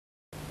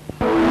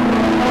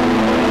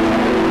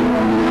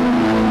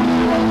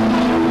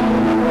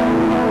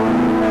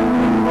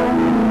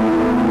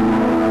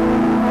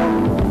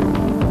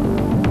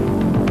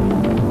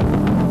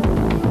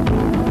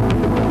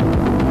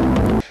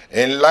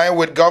In line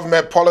with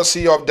government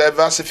policy of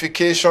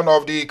diversification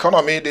of the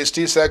economy, the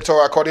steel sector,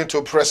 according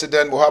to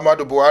President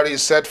Muhammadu Buhari,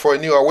 is set for a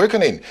new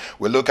awakening.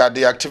 We look at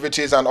the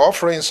activities and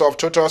offerings of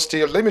Total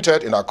Steel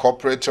Limited in our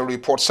corporate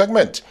report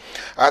segment.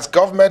 As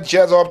government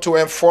gears up to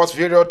enforce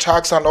various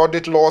tax and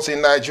audit laws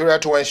in Nigeria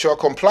to ensure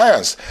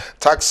compliance,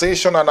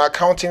 taxation and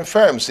accounting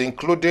firms,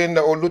 including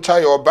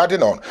Olutayo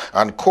Badinon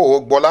and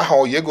Co.,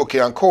 Gbolahan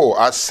Yegoke and Co.,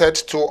 are set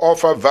to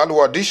offer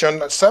value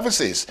addition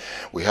services.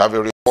 We have a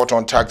report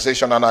on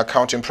taxation and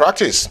accounting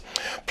practice.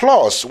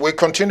 Plus, we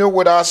continue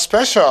with our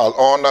special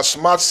on a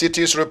Smart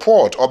Cities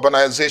report,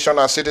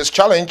 Urbanization and Cities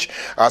Challenge,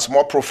 as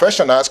more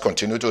professionals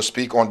continue to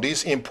speak on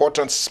this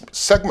important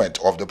segment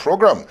of the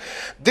program.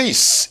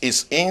 This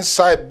is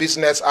Inside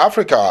Business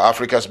Africa,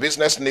 Africa's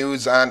business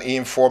news and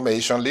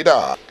information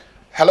leader.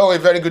 Hello, a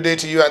very good day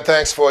to you and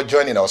thanks for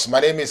joining us. My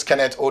name is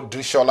Kenneth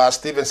Odushola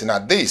Stevenson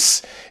and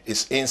this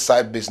is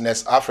Inside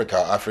Business Africa,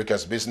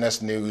 Africa's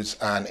business news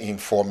and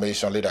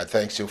information leader.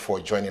 Thanks you for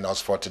joining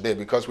us for today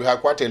because we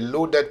have quite a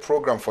loaded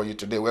program for you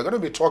today. We're going to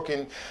be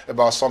talking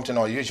about something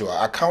unusual,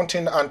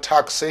 accounting and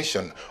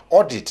taxation,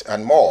 audit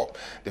and more.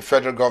 The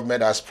federal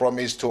government has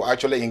promised to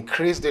actually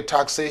increase the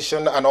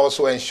taxation and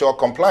also ensure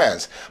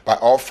compliance by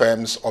all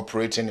firms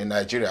operating in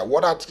Nigeria.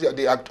 What are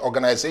the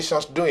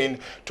organizations doing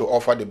to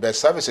offer the best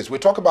services?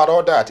 We talk about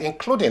all that,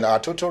 including our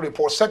total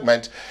report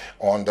segment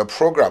on the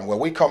program. When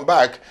we come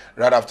back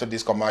right after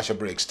this commercial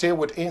break, stay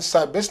with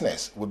Inside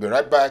Business. We'll be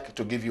right back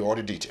to give you all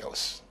the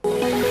details.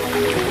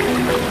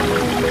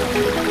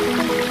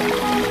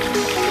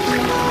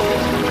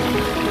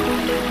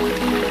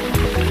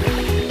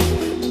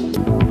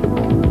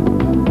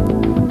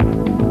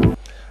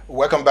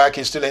 Welcome back.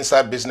 It's still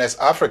Inside Business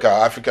Africa,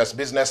 Africa's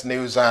business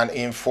news and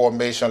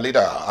information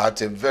leader. At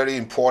a very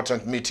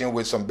important meeting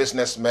with some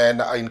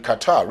businessmen in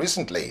Qatar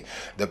recently,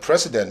 the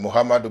President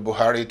Muhammadu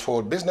Buhari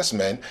told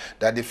businessmen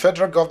that the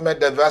federal government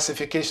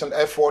diversification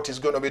effort is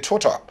going to be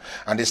total,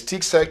 and the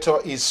steel sector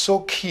is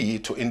so key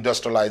to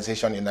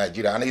industrialization in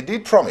Nigeria. And he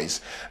did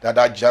promise that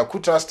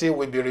Ajaokuta steel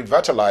will be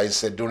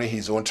revitalized during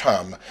his own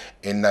term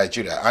in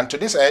Nigeria. And to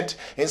this end,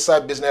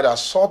 Inside Business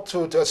has sought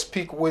to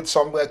speak with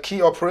some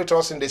key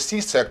operators in the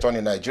steel sector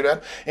in Nigeria,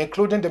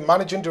 including the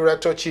Managing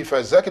Director, Chief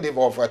Executive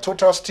of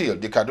Total Steel,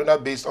 the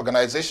Kaduna-based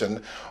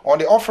organization, on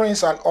the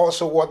offerings and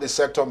also what the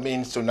sector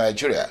means to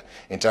Nigeria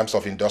in terms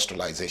of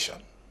industrialization.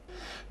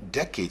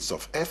 Decades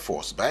of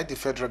efforts by the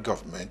federal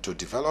government to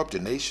develop the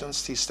nation's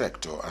steel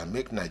sector and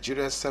make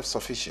Nigeria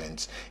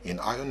self-sufficient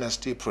in iron and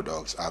steel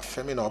products are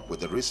firming up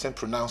with the recent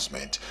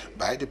pronouncement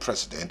by the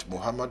President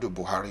Muhammadu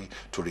Buhari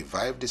to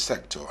revive the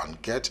sector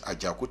and get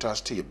Ajaokuta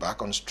steel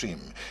back on stream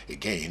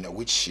again,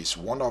 which is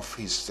one of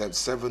his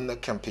 7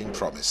 campaign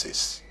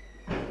promises.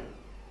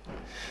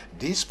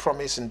 This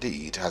promise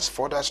indeed has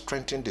further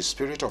strengthened the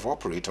spirit of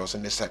operators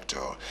in the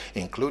sector,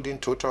 including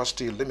Total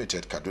Steel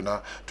Limited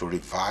Kaduna, to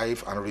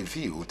revive and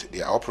review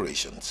their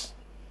operations.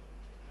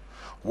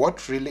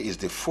 What really is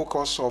the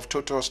focus of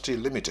Total Steel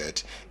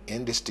Limited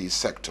in the steel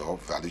sector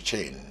value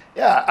chain?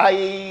 Yeah,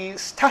 I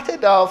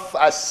started off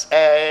as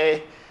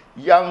a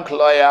young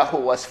lawyer who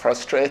was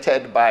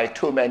frustrated by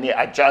too many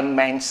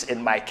adjournments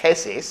in my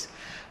cases.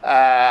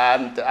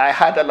 And I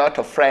had a lot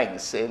of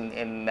friends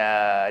in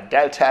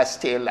Delta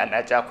Steel and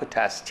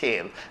Ajaokuta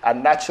Steel.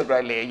 And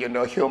naturally, you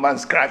know,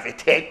 humans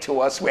gravitate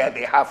towards where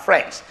they have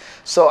friends.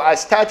 So I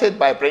started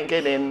by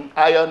bringing in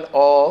iron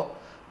ore,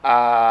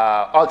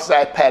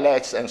 oxide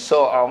pellets, and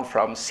so on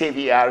from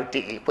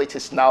CVRD, which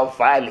is now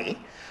Vale,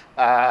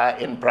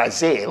 in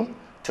Brazil,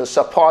 to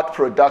support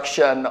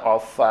production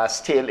of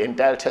steel in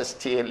Delta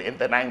Steel in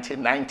the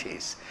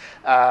 1990s.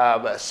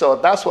 So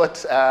that's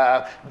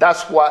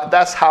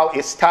how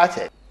it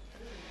started.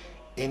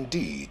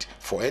 Indeed,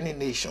 for any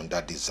nation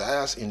that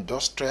desires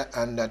industrial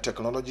and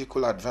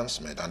technological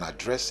advancement and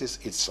addresses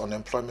its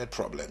unemployment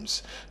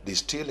problems, the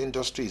steel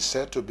industry is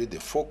said to be the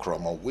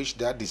fulcrum on which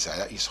that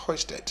desire is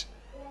hoisted.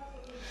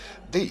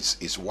 This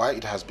is why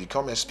it has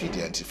become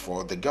expedient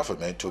for the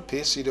government to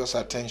pay serious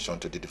attention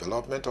to the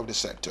development of the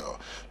sector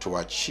to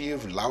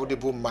achieve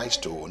laudable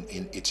milestone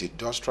in its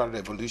industrial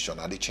revolution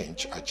and the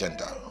change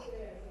agenda.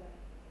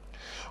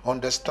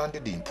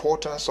 Understanding the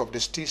importance of the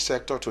steel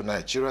sector to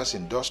Nigeria's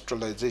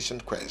industrialization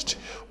quest,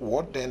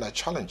 what then are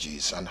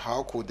challenges and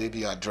how could they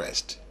be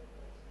addressed?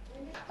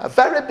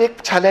 Very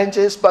big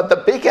challenges, but the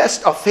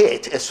biggest of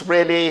it is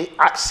really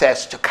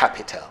access to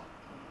capital.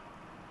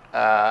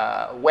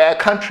 We're a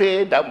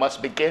country that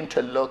must begin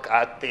to look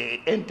at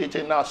the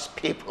indigenous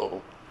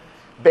people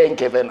being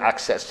given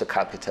access to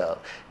capital.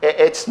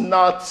 It's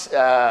not,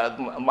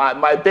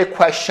 my big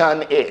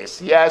question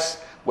is,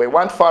 yes, we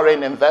want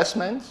foreign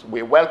investments,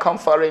 we welcome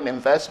foreign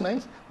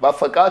investments, but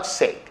for God's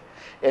sake,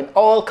 in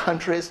all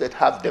countries that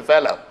have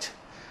developed,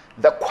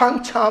 the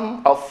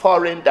quantum of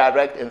foreign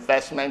direct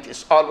investment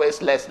is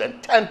always less than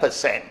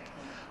 10%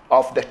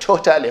 of the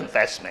total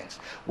investments.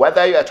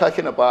 Whether you are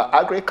talking about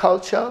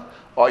agriculture,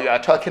 or you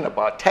are talking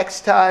about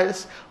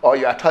textiles, or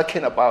you are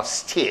talking about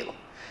steel.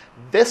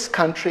 This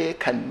country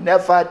can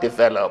never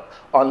develop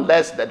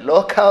unless the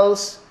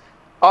locals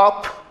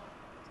up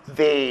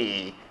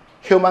the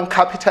human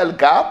capital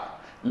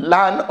gap,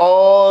 learn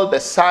all the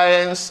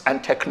science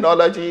and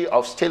technology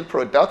of steel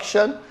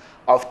production,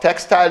 of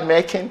textile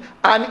making,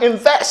 and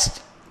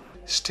invest.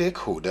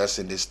 Stakeholders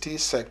in the steel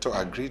sector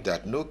agree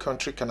that no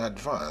country can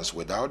advance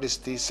without the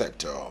steel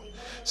sector,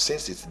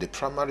 since it's the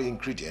primary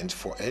ingredient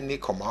for any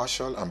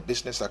commercial and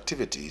business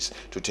activities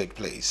to take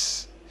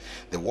place.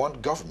 They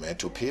want government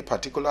to pay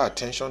particular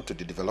attention to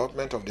the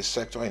development of the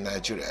sector in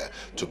Nigeria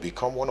to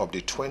become one of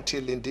the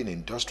 20 leading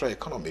industrial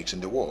economies in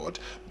the world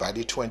by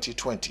the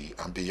 2020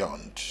 and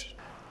beyond.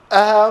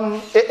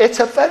 It's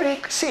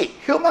a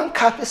human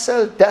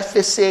capital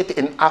deficit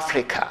in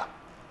Africa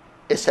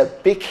is a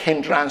big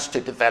hindrance to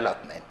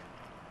development.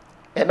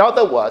 In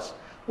other words,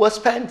 we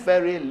spend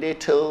very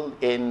little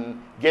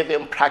in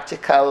giving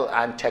practical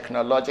and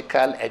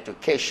technological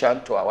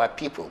education to our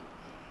people.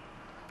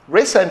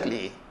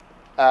 Recently,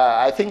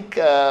 I think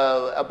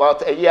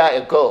about a year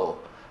ago,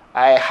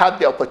 I had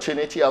the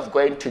opportunity of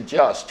going to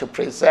Jos to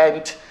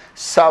present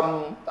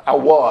some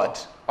award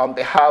on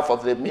behalf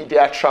of the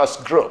Media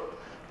Trust Group,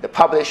 the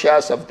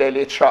publishers of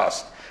Daily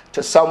Trust,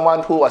 to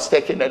someone who was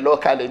taking a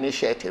local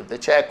initiative. The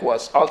check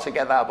was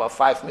altogether about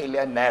 5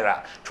 million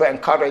naira to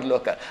encourage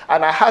local.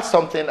 And I heard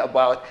something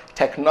about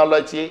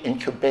technology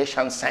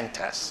incubation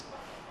centers.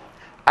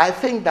 I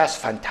think that's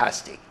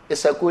fantastic.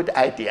 It's a good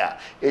idea.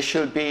 It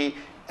should be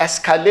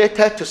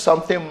escalated to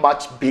something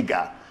much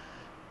bigger.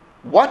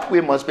 What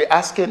we must be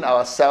asking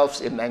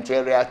ourselves in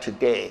Nigeria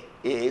today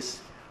is,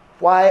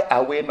 why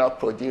are we not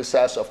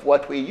producers of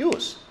what we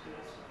use?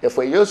 If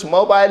we use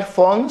mobile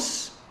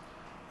phones,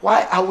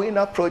 why are we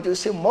not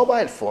producing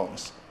mobile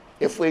phones?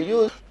 If we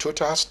use...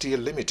 Total Steel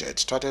Limited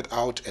started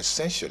out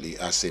essentially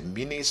as a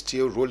mini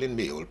steel rolling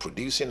mill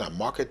producing and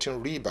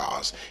marketing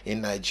rebars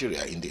in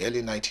Nigeria in the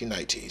early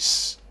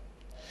 1990s.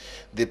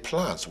 The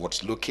plant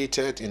was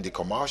located in the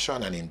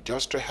commercial and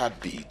industrial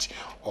heartbeat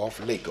of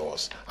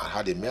Lagos and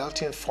had a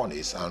melting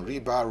furnace and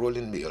rebar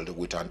rolling mill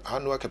with an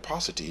annual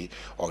capacity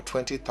of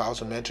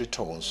 20,000 metric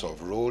tons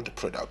of rolled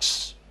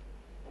products.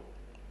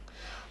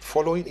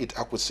 Following its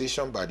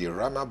acquisition by the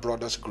Rama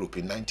Brothers Group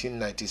in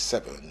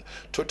 1997,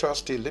 Total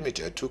Steel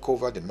Limited took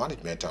over the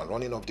management and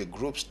running of the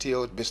group's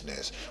steel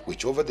business,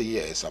 which over the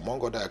years,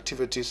 among other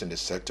activities in the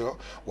sector,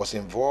 was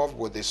involved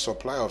with the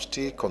supply of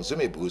steel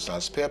consumables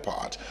and spare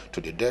parts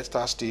to the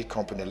Delta Steel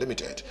Company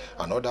Limited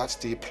and other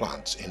steel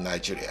plants in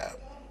Nigeria.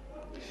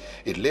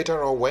 It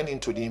later on went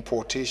into the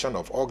importation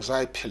of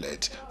oxide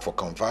pellet for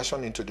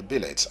conversion into the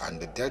billets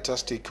and the Delta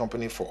Steel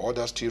Company for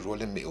other steel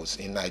rolling mills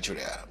in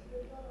Nigeria.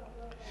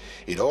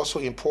 It also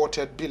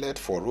imported billet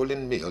for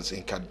rolling mills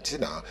in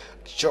Katsina,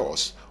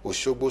 Jos,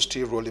 Osogbo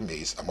Steel Rolling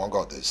Mills, among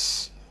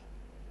others.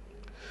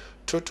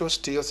 Total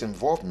Steel's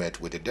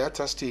involvement with the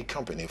Delta Steel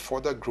Company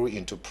further grew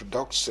into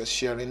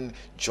product-sharing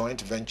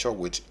joint venture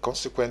with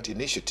consequent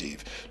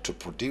initiative to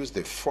produce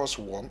the first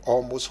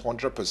almost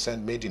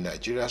 100% made in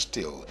Nigeria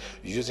steel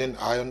using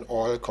iron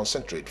ore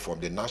concentrate from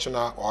the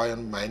National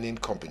Iron Mining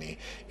Company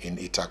in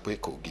Itakpe,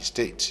 Kogi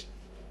State.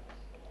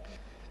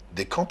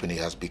 The company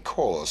has,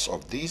 because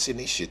of this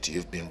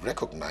initiative, been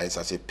recognized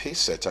as a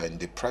pacesetter in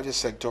the private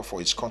sector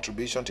for its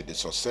contribution to the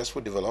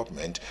successful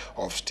development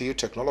of steel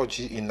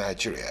technology in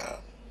Nigeria.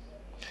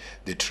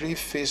 The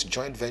three-phase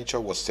joint venture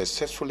was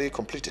successfully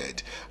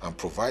completed and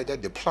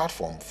provided the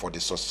platform for the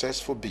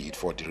successful bid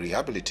for the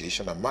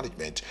rehabilitation and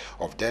management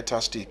of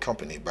Delta Steel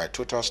Company by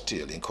Total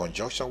Steel in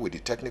conjunction with the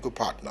technical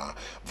partner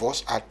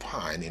Voss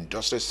Alpine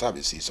Industrial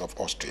Services of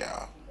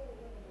Austria.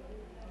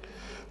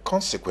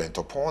 Consequent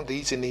upon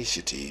this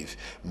initiative,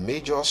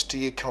 major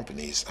steel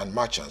companies and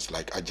merchants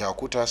like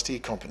Ajaokuta Steel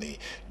Company,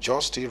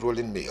 Jos Steel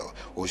Rolling Mill,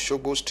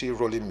 Osogbo Steel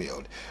Rolling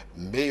Mill,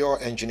 Mayor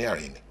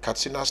Engineering,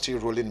 Katsina Steel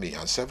Rolling Mill,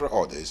 and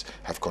several others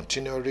have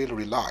continually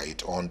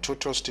relied on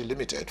Total Steel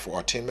Limited for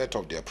attainment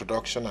of their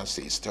production and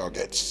sales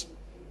targets.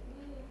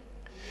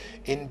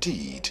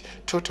 Indeed,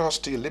 Total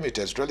Steel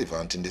Limited's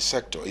relevance in the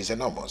sector is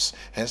enormous,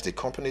 hence the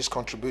company's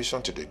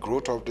contribution to the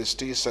growth of the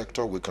steel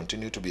sector will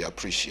continue to be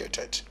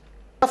appreciated.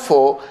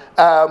 Therefore,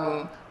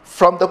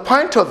 from the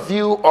point of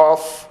view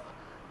of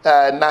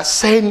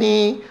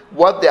Naseni,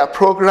 what their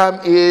program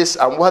is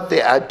and what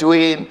they are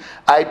doing,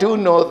 I do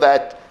know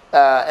that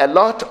a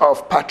lot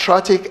of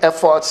patriotic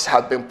efforts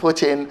have been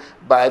put in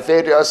by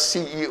various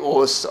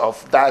CEOs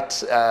of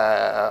that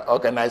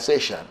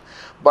organization.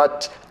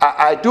 But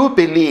I do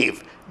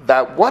believe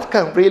that what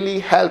can really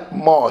help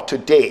more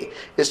today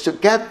is to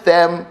get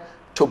them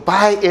to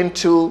buy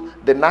into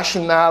the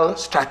national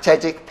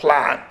strategic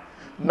plan.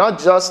 Not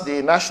just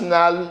the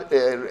national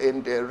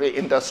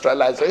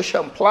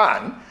reindustrialization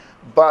plan,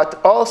 but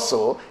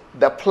also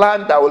the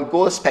plan that will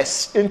go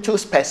into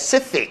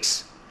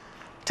specifics,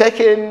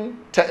 taking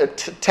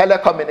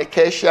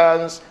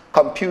telecommunications,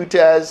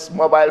 computers,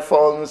 mobile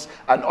phones,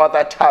 and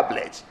other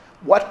tablets.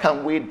 What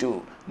can we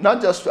do?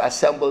 Not just to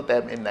assemble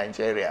them in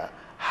Nigeria.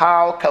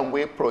 How can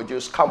we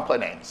produce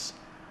components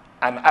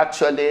and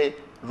actually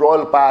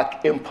roll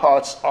back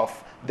imports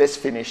of these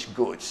finished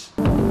goods?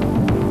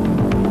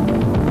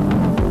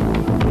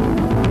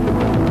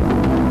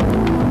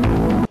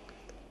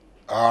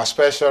 Our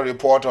special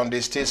report on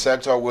the steel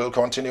sector will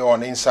continue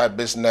on Inside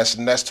Business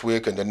next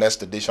week in the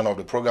next edition of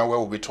the program, where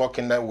we'll be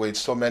talking with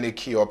so many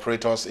key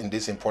operators in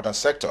this important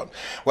sector.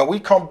 When we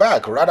come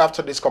back, right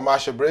after this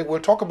commercial break,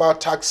 we'll talk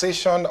about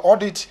taxation,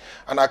 audit,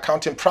 and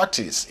accounting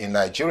practice in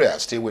Nigeria.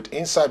 Still with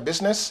Inside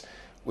Business.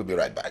 We'll be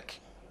right back.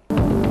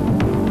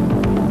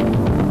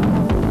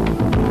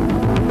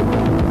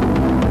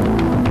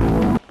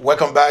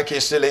 Welcome back.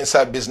 It's still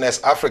Inside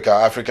Business Africa,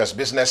 Africa's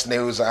business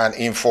news and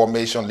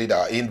information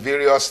leader. In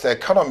various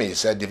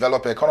economies,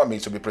 developed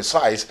economies to be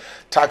precise,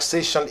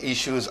 taxation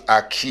issues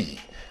are key.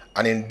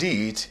 And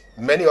indeed,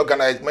 many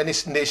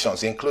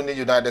nations, including the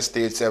United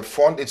States,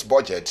 fund its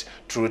budget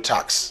through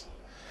tax.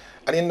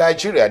 And in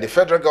Nigeria, the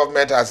federal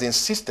government has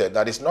insisted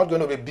that it's not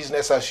going to be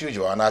business as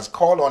usual and has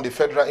called on the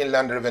Federal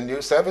Inland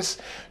Revenue Service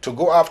to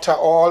go after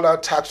all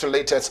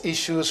tax-related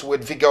issues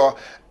with vigor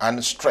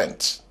and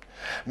strength.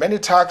 Many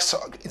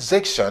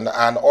taxation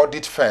and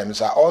audit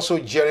firms are also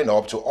gearing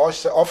up to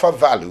offer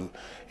value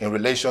in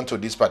relation to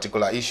these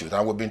particular issues.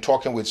 And we've been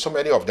talking with so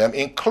many of them,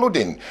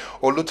 including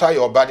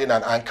Olutayo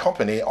Obadina and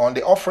company, on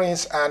the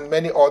offerings and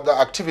many other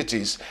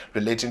activities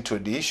relating to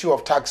the issue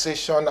of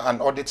taxation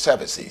and audit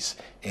services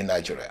in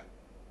Nigeria.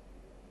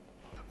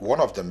 One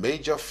of the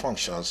major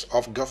functions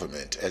of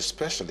government,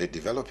 especially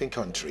developing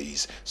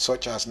countries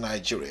such as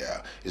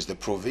Nigeria, is the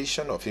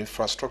provision of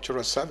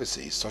infrastructural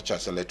services such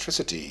as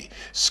electricity,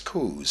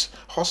 schools,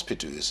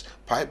 hospitals,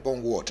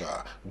 pipe-borne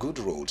water, good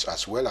roads,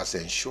 as well as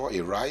ensure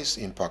a rise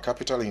in per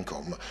capita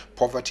income,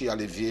 poverty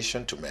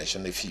alleviation, to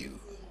mention a few.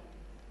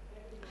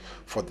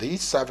 For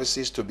these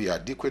services to be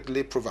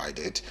adequately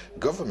provided,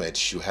 government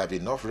should have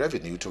enough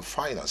revenue to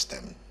finance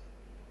them.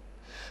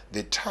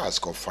 The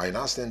task of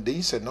financing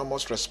these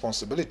enormous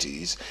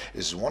responsibilities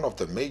is one of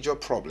the major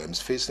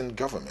problems facing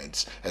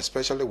governments,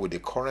 especially with the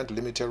current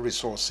limited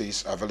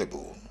resources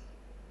available.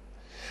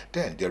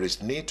 Then there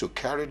is need to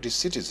carry the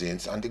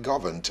citizens and the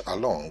government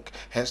along,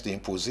 hence the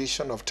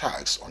imposition of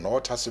tax on all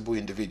taxable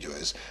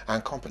individuals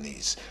and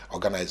companies,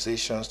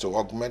 organizations to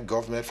augment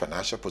government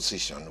financial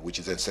position, which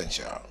is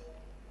essential.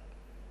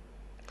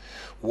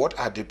 What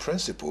are the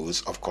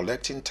principles of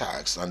collecting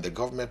tax and the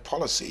government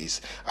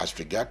policies as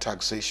regard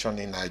taxation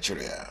in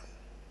Nigeria?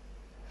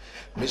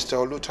 Mr.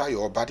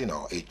 Olutayo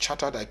Obadina, a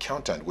chartered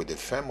accountant with the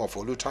firm of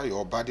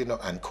Olutayo Obadina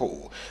 &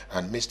 Co.,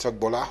 and Mr.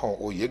 Gbolahan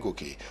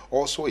Oyegoke,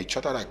 also a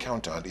chartered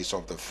accountant, is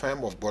of the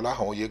firm of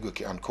Gbolahan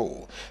Oyegoke &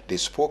 Co. They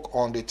spoke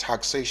on the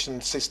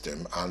taxation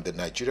system and the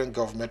Nigerian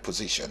government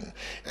position,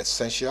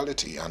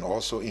 essentiality, and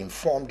also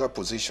informed their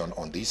position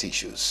on these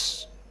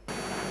issues.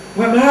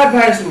 Well, my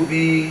advice will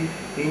be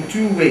in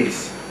two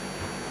ways.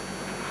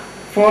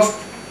 First,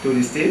 to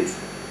the state,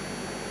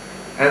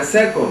 and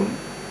second,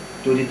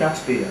 to the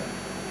taxpayer.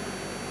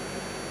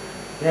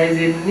 There is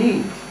a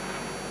need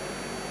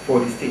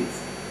for the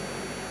states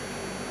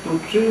to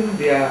train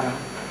their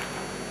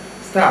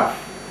staff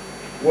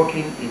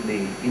working in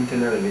the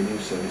Internal Revenue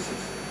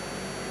Services.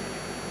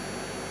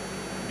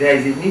 There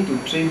is a need to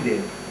train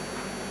them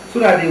so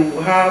that they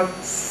will have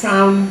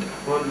sound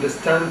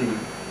understanding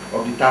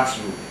of the tax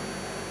rule.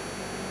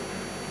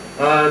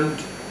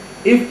 And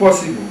if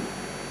possible,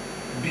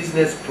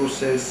 business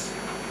process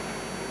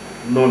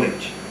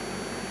knowledge.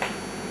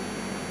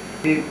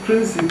 The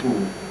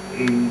principle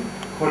in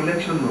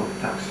collection of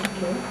tax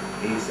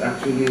is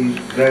actually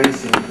very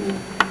simple.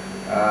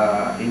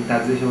 In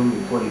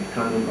taxation, we call it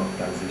canon of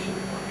taxation.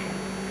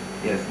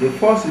 Yes, the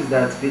first is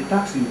that the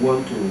tax you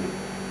want to,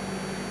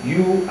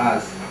 you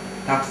as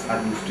tax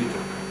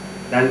administrator,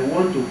 that you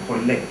want to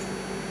collect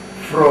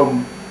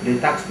from the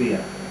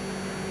taxpayer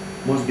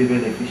must be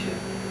beneficial.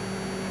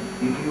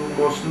 You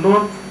must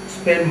not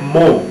spend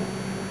more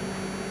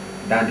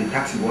than the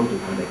tax you want to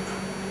collect.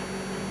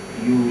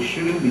 You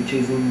shouldn't be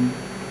chasing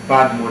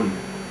bad money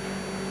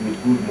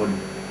with good money.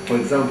 For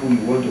example,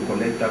 you want to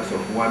collect tax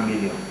of 1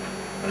 million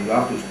and you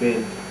have to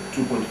spend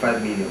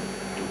 2.5 million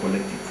to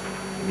collect it.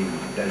 I mean,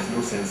 there is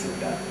no sense in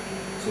that.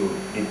 So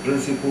the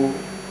principle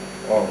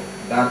of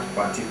that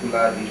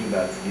particular issue,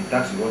 that the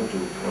tax you want to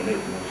collect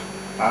must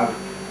have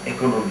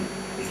economy,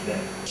 is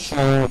there.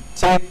 Should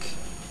take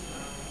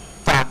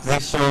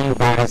taxation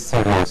very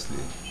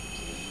seriously,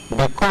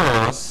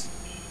 because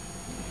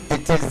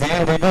it is the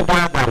individual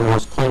that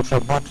must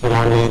contribute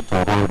money to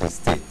run the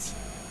state.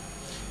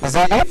 You see,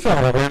 if you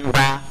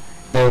remember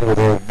in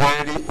the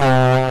very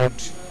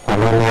old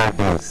colonial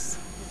days,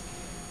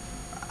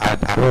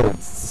 I mean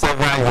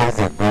several years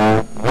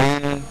ago,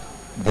 when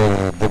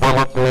the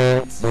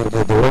development,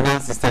 the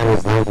modern system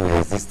is not in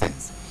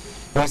existence,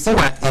 you see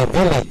that a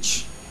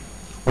village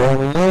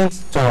will need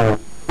to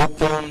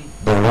open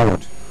the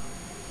road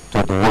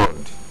to the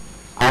world.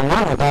 And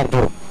what will they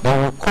do? They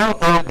will call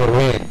all the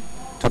men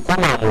to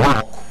come and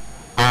work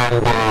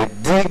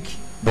and dig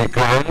the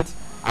ground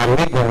and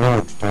make the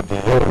road to the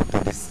road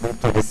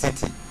to the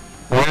city.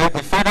 Well,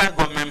 the federal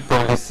government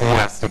policy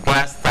as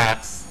regards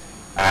tax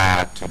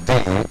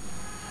today,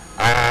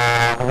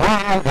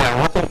 while they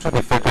are working to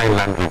the federal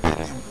land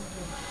revenue,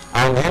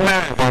 and the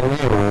land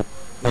revenue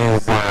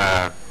is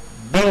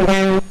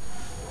bringing,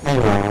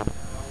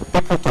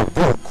 people to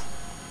book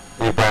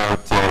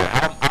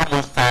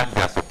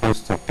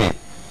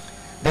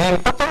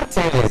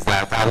thing is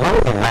that along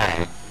the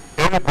line,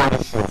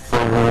 everybody should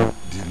follow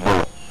the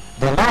law.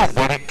 The law is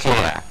very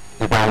clear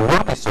about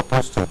what they're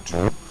supposed to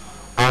do,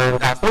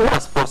 and as long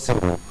as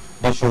possible,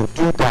 they should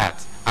do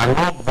that and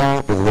not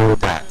go below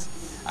that.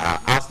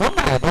 As long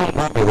as they don't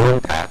go below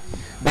that,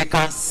 they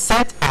can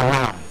set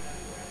alarm.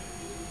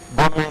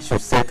 Government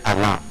should set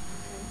alarm.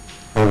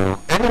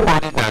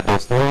 Anybody that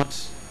does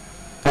not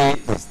pay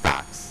his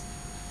tax,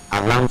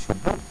 alarm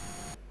should go.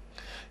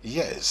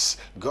 Yes,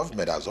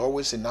 government has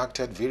always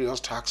enacted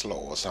various tax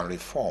laws and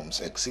reforms,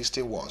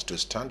 existing ones, to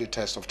stand the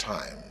test of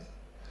time.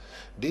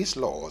 These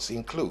laws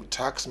include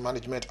Tax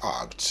Management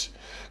Act,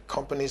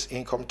 Companies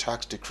Income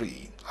Tax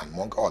Decree, and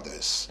among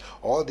others.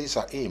 All these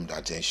are aimed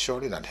at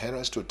ensuring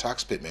adherence to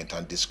tax payment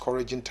and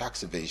discouraging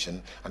tax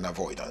evasion and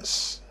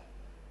avoidance.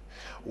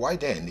 Why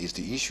then is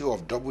the issue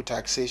of double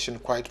taxation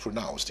quite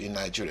pronounced in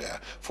Nigeria,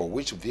 for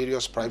which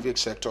various private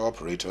sector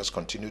operators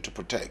continue to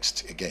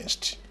protest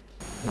against?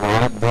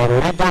 Well, the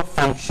major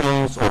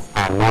functions of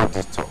an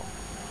auditor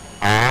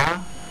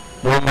are,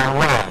 number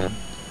one,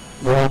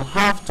 you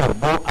have to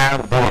go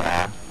out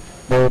there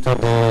into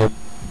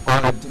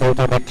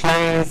the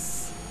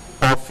client's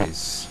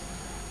office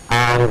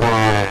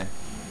and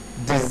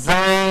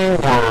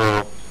design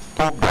your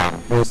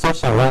program in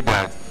such a way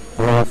that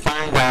you will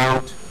find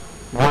out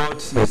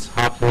what is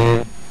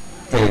happening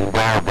in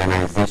the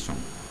organization.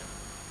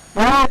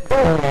 One of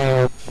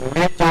the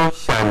major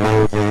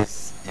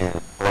challenges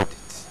in audit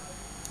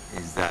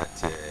is that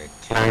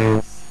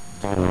clients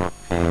do not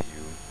pay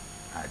you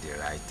at the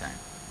right time.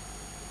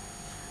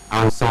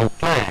 And some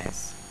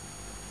clients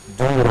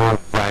do not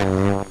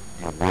value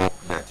the work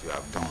that you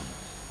have done.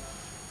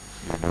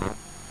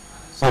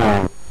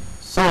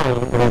 So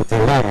with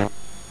delay,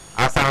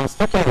 as I'm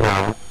speaking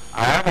now,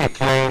 I have a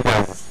client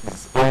that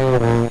is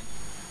owing me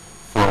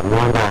for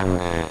more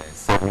than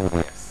 7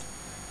 years.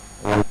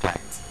 One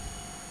client.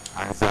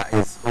 And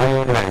it's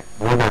owing like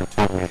more than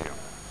 2 million.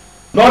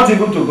 Not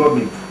even to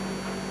government,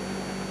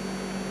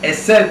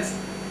 except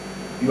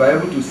you are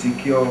able to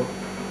secure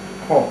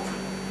court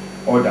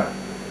order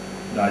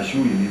that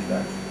should release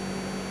that.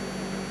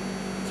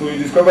 So you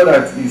discover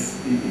that is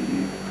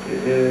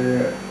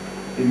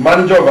a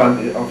manager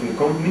of a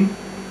company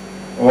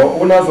or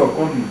owners of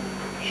company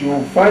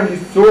should find it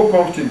so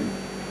comfortable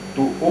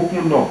to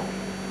open up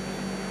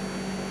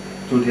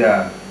to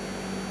their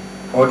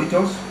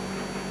auditors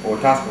or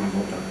tax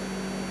consultants.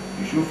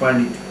 You should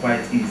find it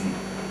quite easy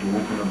to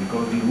open up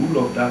because the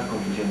rule of that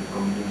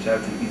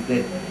confidentiality is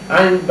there.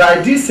 And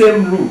by this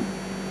same rule,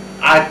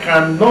 I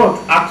cannot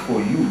act for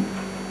you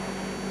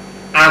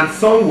and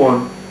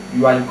someone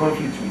you are in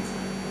conflict with.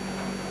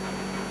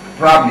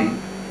 Probably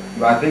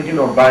you are thinking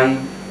of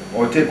buying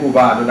or take over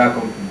another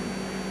company.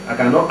 I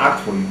cannot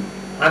act for you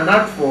and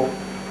act for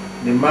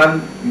the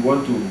man you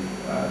want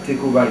to take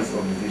over his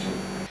organization.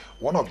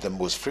 One of the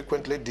most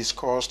frequently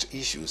discussed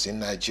issues in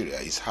Nigeria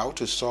is how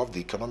to solve the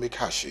economic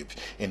hardship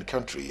in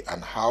country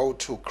and how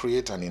to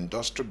create an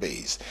industry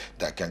base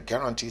that can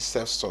guarantee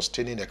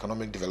self-sustaining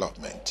economic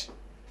development.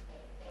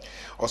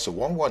 Also,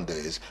 one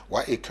wonders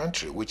why a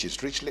country which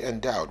is richly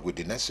endowed with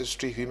the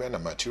necessary human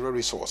and material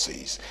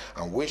resources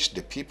and which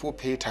the people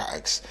pay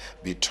tax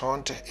be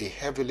turned a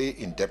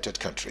heavily indebted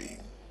country.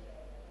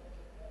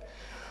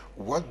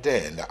 What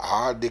then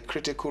are the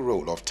critical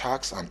role of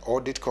tax and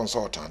audit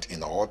consultant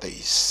in all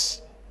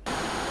this?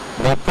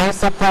 The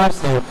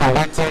principles in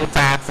collecting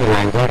tax in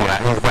Nigeria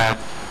is that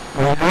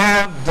we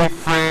have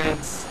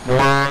different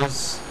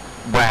laws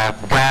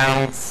that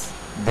guides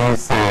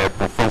this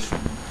profession.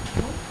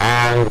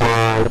 And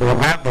we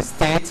have the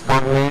state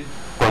government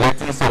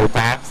collecting some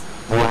tax,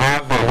 we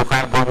have the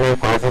local government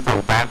collecting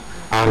some tax,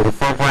 and the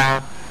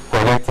federal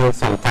collecting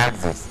some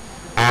taxes.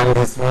 And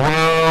it's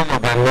well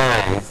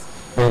organized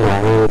in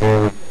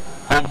the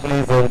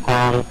Companies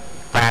Income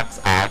Tax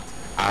Act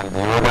and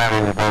the other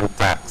relevant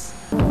tax.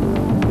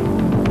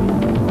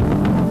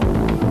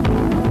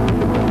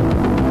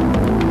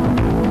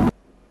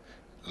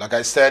 Like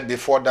I said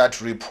before,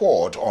 that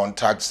report on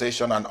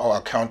taxation and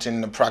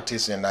accounting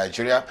practice in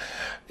Nigeria,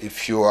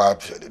 if you are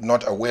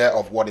not aware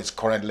of what is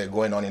currently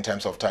going on in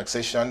terms of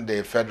taxation,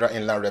 the Federal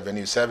Inland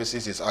Revenue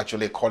Services is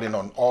actually calling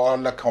on all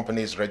the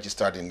companies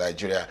registered in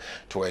Nigeria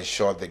to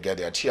ensure they get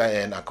their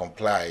TIN and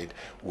complied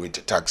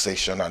with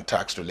taxation and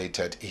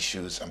tax-related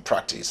issues and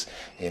practice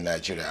in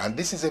Nigeria. And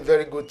this is a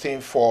very good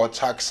thing for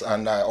tax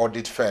and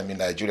audit firm in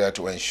Nigeria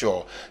to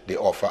ensure they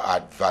offer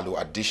value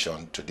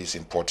addition to this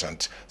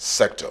important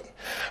sector.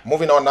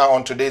 Moving on now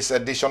on today's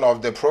edition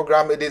of the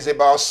program, it is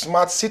about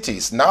smart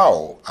cities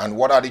now and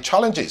what are the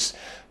challenges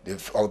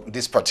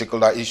this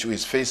particular issue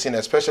is facing,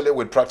 especially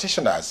with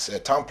practitioners,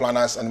 town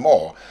planners and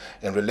more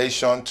in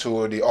relation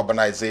to the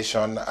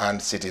urbanization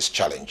and cities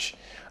challenge.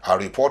 Our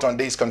report on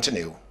this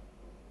continue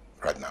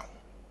right now.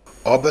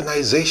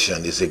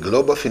 Urbanization is a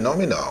global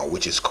phenomenon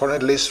which is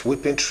currently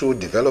sweeping through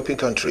developing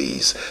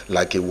countries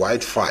like a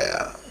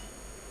wildfire.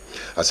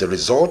 As a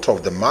result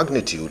of the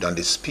magnitude and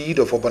the speed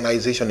of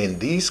urbanization in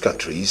these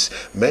countries,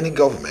 many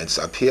governments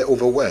appear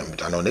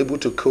overwhelmed and unable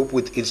to cope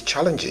with its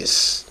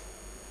challenges.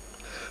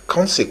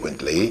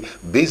 Consequently,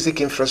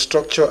 basic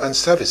infrastructure and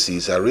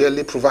services are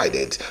rarely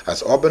provided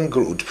as urban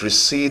growth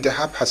proceeds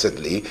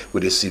haphazardly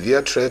with a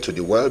severe threat to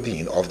the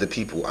well-being of the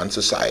people and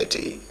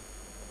society.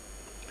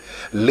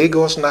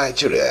 Lagos,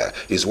 Nigeria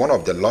is one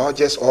of the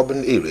largest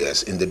urban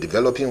areas in the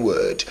developing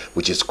world,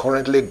 which is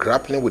currently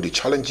grappling with the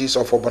challenges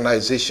of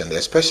urbanization,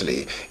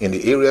 especially in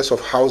the areas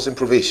of housing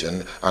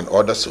provision and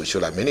other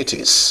social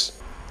amenities.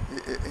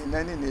 In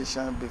any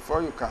nation,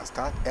 before you can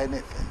start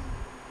anything,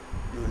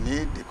 you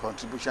need the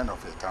contribution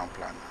of a town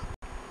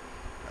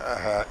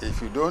planner.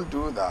 If you don't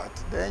do that,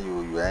 then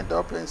you end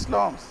up in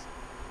slums.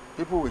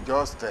 People will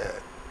just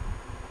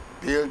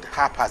build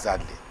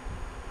haphazardly,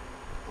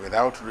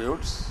 without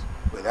roads,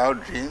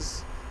 without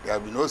drains. There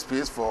will be no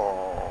space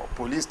for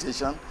police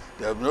station.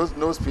 There will be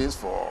no space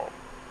for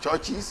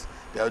churches.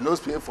 There will be no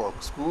space for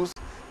schools.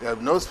 There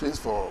will be no space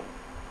for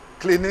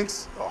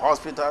clinics or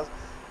hospitals.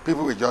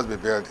 People will just be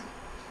building.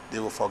 They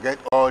will forget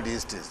all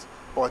these things.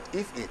 But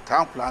if a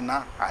town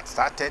planner had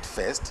started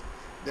first,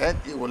 then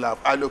he will have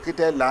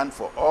allocated land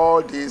for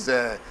all these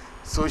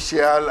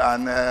social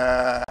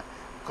and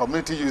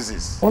community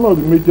uses. One of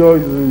the major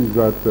issues is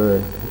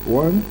that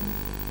one,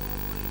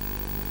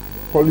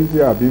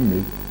 policies are being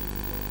made,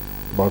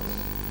 but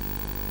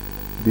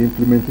the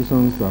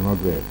implementations are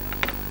not there.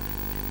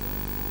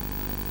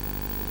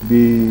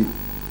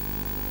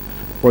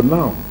 For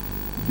now,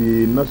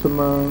 the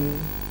national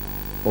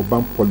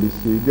urban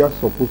policy, they are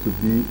supposed to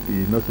be a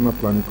national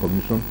planning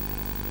commission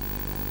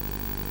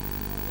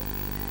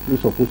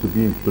who's supposed to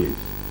be in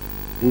place,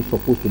 who's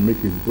supposed to make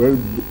a very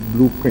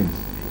blueprint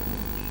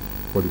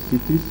for the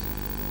cities,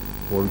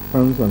 for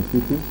towns and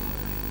cities,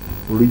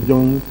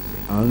 regions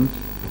and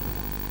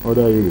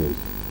other areas.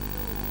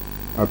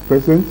 At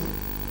present,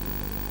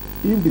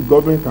 if the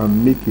government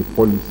can make a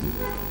policy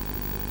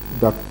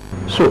that...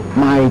 So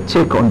my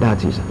take on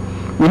that is,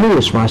 we know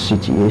a smart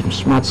city is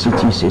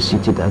a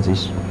city that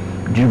is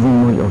driven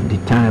most of the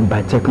time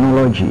by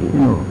technology.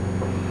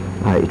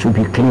 It will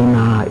be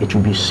cleaner, it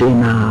will be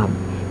saner,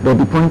 but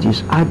the point is,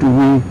 how do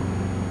we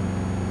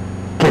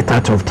get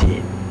out of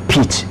the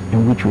pit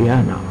in which we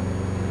are now?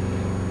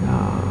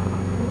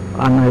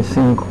 And I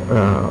think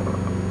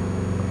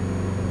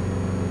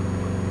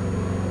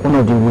one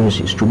of the ways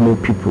is to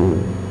make people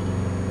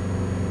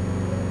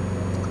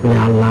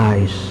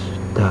realize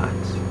that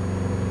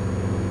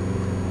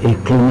a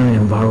cleaner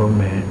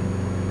environment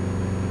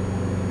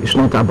is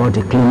not about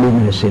the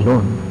cleanliness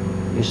alone,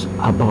 it's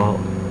about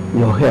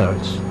your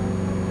health.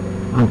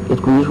 And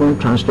it could even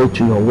translate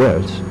to your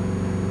wealth.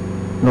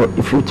 Now,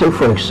 if you take,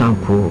 for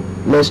example,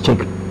 let's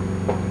take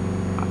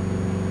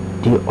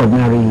the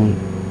ordinary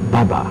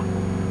barber.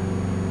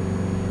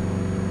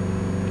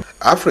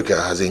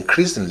 Africa has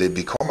increasingly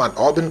become an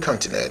urban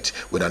continent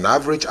with an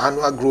average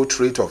annual growth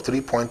rate of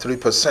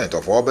 3.3%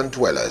 of urban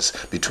dwellers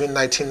between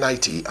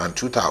 1990 and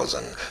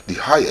 2000, the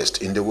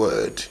highest in the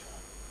world.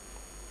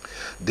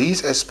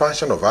 This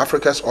expansion of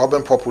Africa's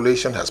urban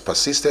population has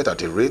persisted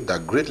at a rate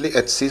that greatly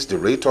exceeds the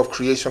rate of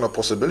creation of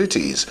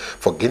possibilities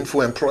for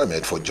gainful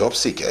employment for job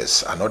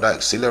seekers and other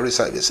auxiliary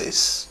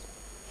services.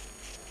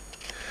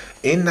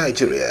 In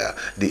Nigeria,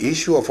 the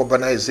issue of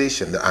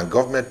urbanization and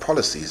government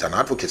policies and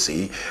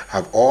advocacy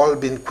have all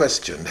been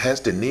questioned, hence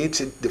the need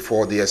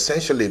for the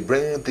essentially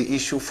bring the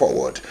issue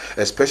forward,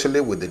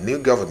 especially with the new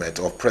government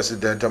of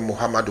President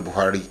Muhammadu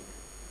Buhari.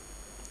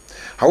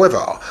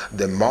 However,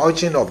 the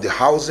merging of the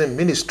housing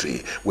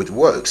ministry with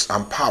works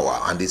and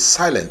power and is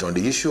silent on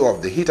the issue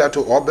of the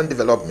hitherto urban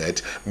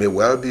development may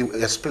well be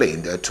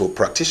explained to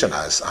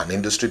practitioners and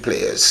industry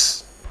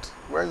players.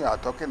 When you are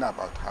talking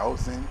about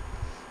housing,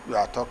 you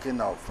are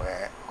talking of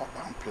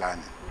urban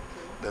planning,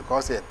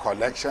 because a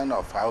collection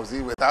of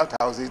houses, without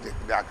houses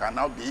there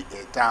cannot be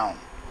a town.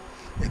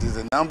 It is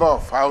the number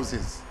of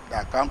houses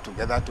that come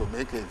together to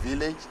make a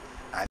village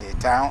and a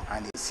town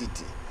and a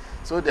city.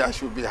 So there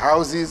should be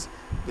houses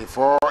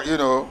before,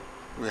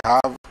 we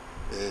have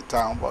a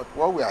town. But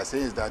what we are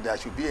saying is that there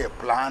should be a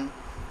plan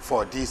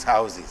for these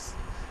houses.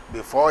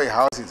 Before a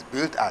house is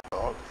built at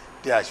all,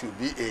 there should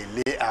be a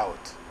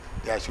layout.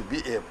 There should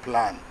be a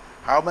plan.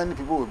 How many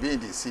people will be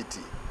in the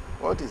city?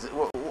 What is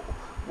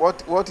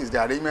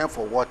the arrangement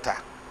for water?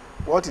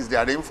 What is the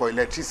arrangement for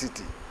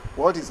electricity?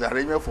 What is the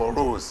arrangement for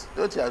roads?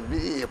 There should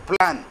be a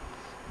plan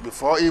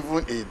before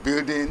even a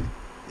building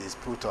is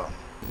put on.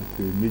 It's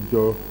a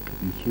major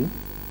issue.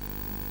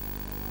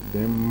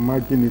 Then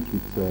merging it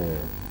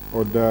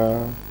with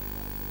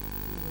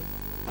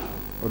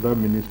other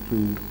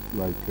ministries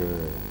like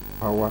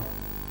power,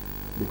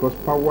 because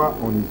power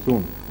on its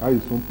own has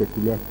its own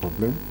peculiar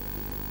problem.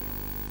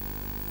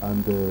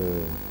 And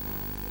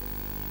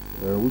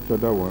which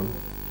other one?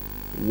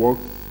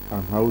 Works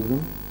and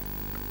housing.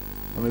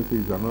 Honestly,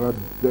 is another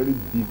very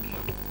big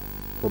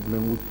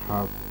problem which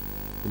have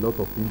a lot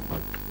of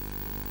impact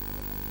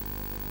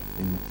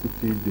in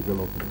city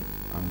development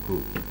and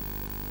growth.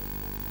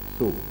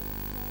 So,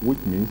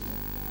 which means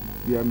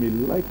there may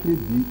likely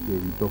be a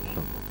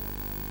reduction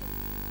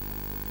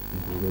in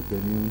the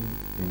revenue,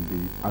 in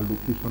the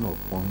allocation of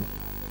funds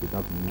to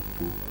that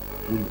ministry,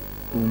 which is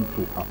going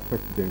to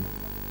affect them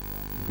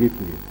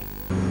greatly.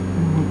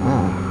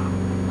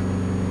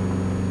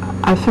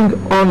 I think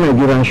all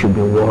Nigerians should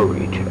be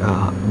worried,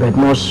 but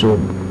more so,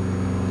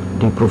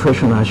 the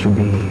professionals should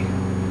be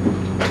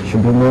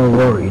more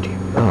worried.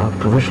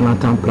 Professional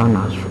town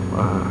planners,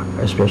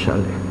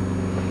 especially,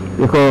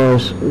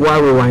 because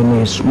while we were in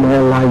a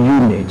smaller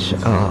unit,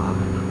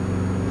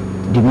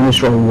 the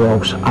Ministry of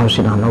Works,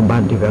 Housing and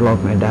Urban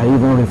Development, that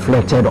even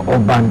reflected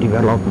urban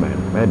development,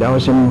 but there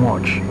wasn't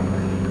much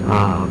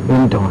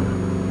being done.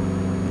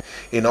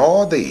 In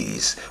all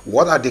these,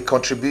 what are the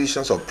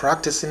contributions of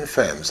practicing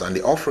firms and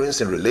the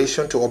offerings in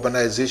relation to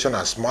urbanization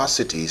and smart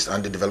cities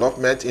and the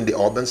development in the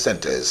urban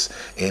centers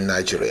in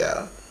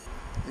Nigeria?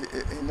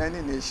 In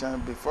any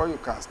nation, before you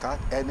can start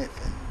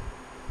anything,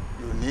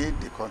 you need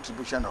the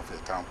contribution of a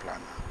town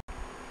planner.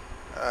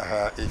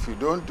 If you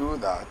don't do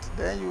that,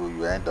 then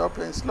you end up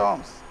in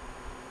slums.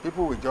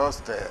 People will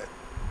just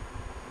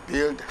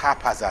build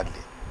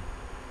haphazardly,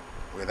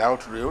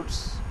 without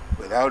roads,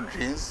 without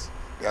drains.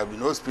 There will be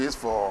no space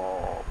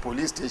for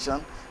police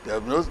station. There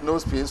will be no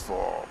space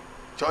for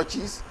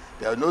churches.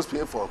 There will be no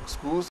space for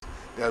schools.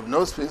 There will be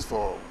no space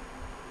for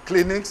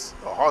clinics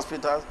or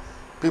hospitals.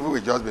 People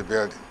will just be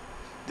building.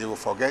 They will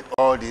forget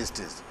all these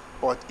things.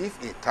 But if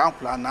a town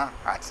planner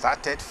had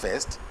started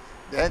first,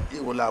 then he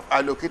will have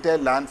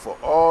allocated land for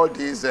all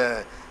these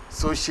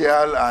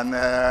social and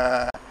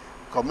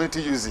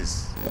community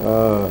uses.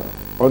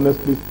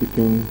 Honestly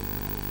speaking,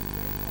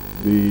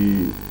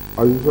 the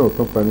Association of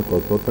Town Planning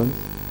Consultants,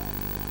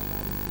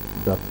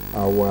 that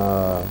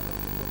our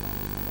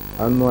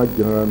annual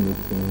general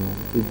meeting,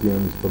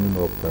 AGM, is coming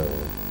up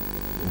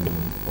in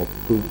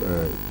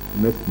October,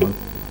 next month,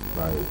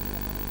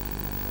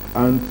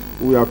 and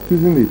we are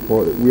choosing the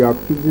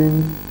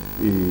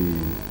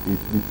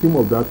theme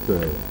of that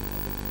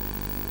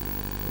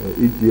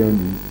AGM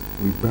is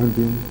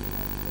rebranding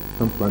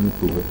town planning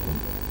progression.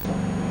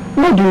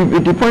 No,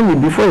 the point is,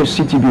 before a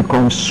city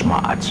becomes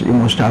smart, you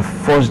must have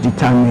first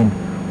determined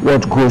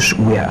what goes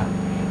where.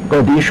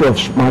 Because the issue of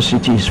smart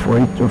city is for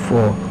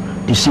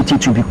the city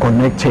to be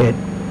connected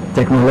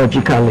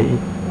technologically.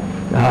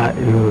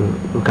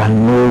 You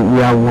can know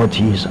where what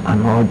is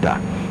and all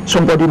that.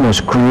 Somebody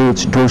must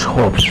create those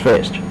hubs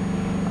first,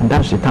 and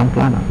that's the town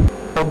planner.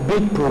 Of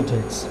big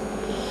projects,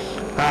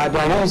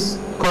 there is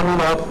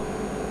coming up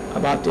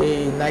about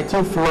a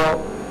 19-floor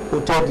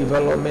hotel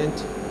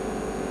development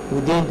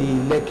within the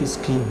Lekki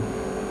scheme.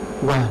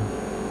 One,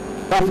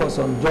 pay for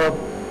some job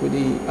with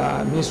the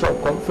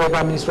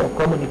Federal Ministry of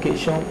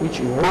Communication, which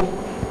we hope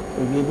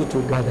we'll be able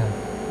to gather.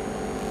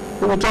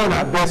 We will try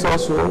our best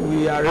also.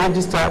 We are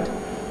registered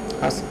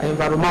as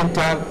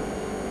environmental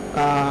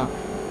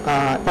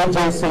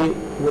agency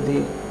with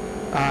the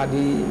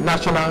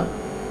National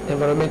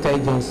Environmental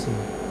Agency.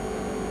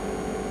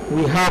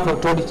 We have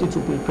authority to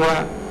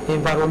prepare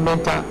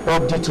environmental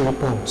audit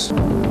reports.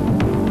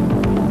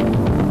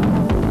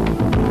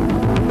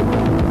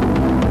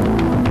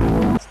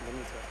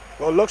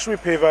 Well, Luxury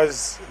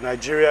Pavers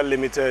Nigeria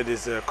Limited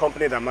is a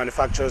company that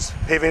manufactures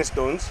paving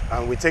stones,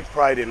 and we take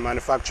pride in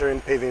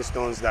manufacturing paving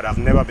stones that have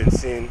never been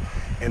seen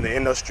in the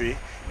industry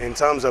in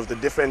terms of the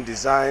different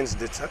designs,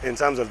 in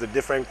terms of the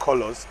different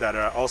colors that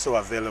are also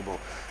available.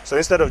 So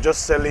instead of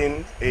just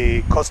selling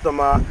a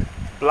customer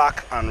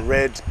black and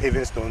red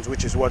paving stones,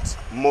 which is what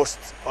most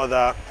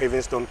other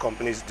paving stone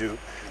companies do,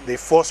 they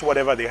force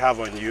whatever they have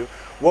on you.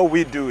 What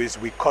we do is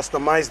we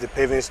customize the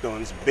paving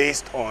stones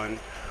based on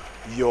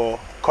your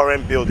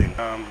current building.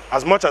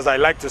 As much as I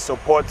like to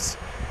support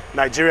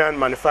Nigerian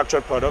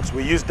manufactured products,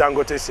 we use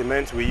Dangote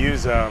cement, we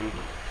use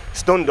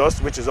stone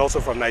dust, which is also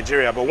from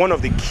Nigeria, but one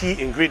of the key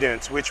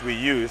ingredients which we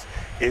use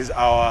is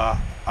our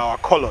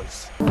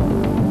colors.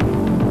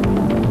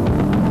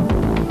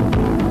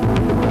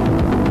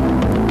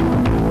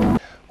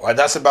 Well,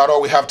 that's about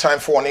all we have time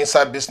for on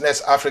Inside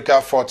Business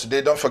Africa for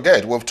today. Don't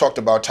forget, we've talked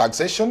about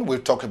taxation,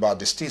 we've talked about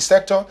the steel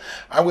sector,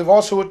 and we've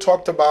also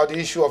talked about the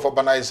issue of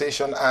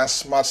urbanization and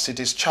smart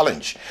cities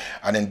challenge.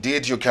 And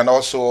indeed, you can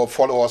also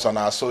follow us on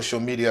our social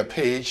media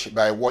page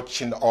by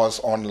watching us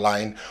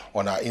online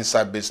on our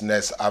Inside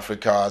Business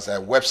Africa's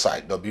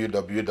website,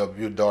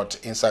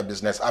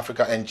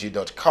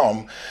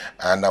 www.insidebusinessafricang.com,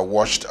 and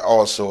watched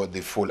also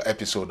the full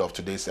episode of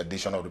today's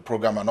edition of the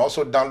program, and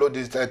also download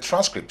the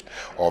transcript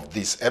of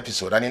this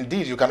episode. And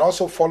indeed, you can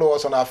also follow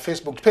us on our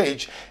Facebook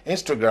page,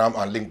 Instagram,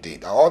 and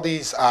LinkedIn. All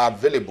these are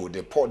available.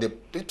 The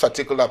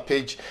particular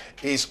page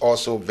is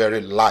also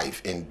very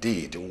live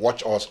indeed.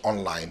 Watch us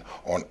online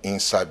on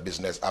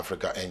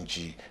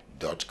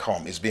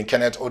InsideBusinessAfricaNG.com. It's been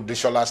Kenneth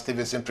Odushola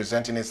Stevenson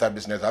presenting Inside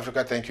Business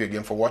Africa. Thank you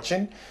again for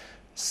watching.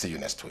 See you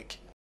next week.